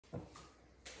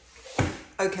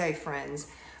Okay, friends,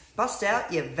 bust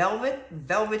out your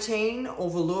velveteen, or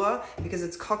velour because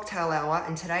it's cocktail hour,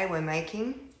 and today we're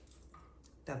making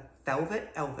the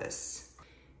Velvet Elvis.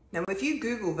 Now, if you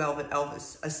Google Velvet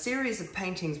Elvis, a series of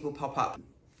paintings will pop up.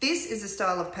 This is a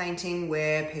style of painting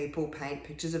where people paint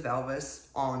pictures of Elvis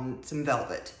on some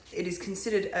velvet. It is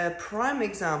considered a prime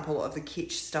example of the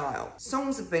kitsch style.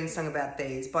 Songs have been sung about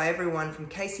these by everyone from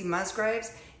Casey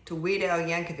Musgraves to Weird Al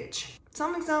Yankovic.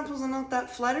 Some examples are not that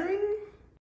flattering,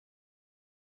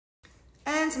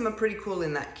 and some are pretty cool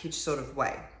in that kitsch sort of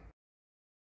way.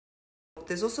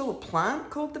 There's also a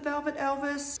plant called the Velvet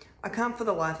Elvis. I can't for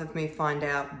the life of me find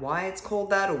out why it's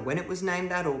called that or when it was named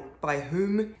that or by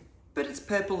whom, but it's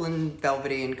purple and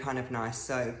velvety and kind of nice,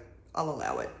 so I'll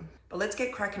allow it. But let's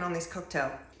get cracking on this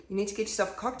cocktail. You need to get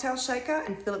yourself a cocktail shaker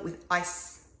and fill it with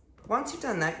ice. Once you've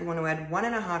done that, you want to add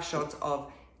 1.5 shots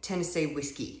of Tennessee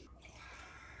whiskey.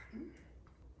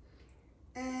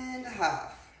 And a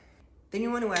half. Then you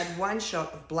want to add 1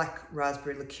 shot of black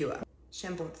raspberry liqueur.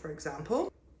 Chambord, for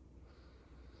example.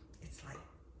 It's like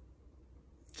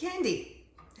candy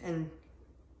and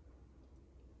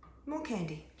more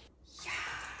candy.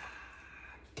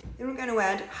 Then we're going to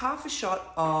add 1/2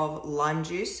 shot of lime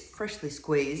juice, freshly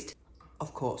squeezed,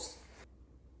 of course.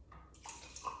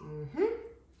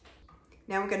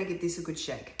 Now we're going to give this a good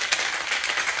shake.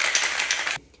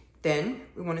 Then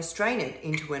we want to strain it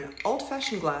into an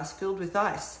old-fashioned glass filled with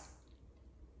ice.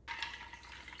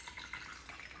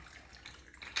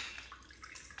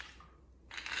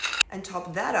 And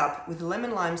top that up with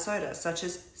lemon lime soda, such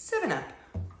as 7-Up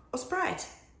or Sprite.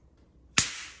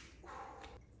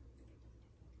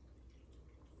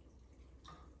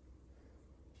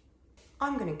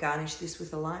 I'm going to garnish this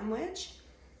with a lime wedge.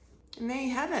 And there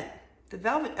you have it, the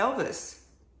Velvet Elvis.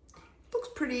 Looks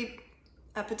pretty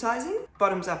appetizing.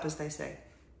 Bottoms up, as they say.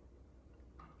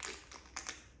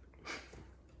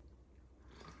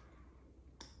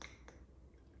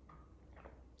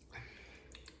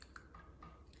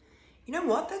 You know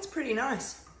what? That's pretty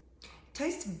nice.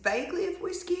 Tastes vaguely of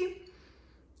whiskey.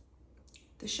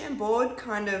 The Chambord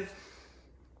kind of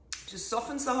just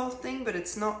softens the whole thing, but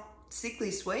it's not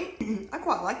sickly sweet. I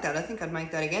quite like that. I think I'd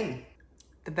make that again.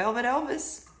 The Velvet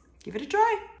Elvis. Give it a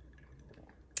try.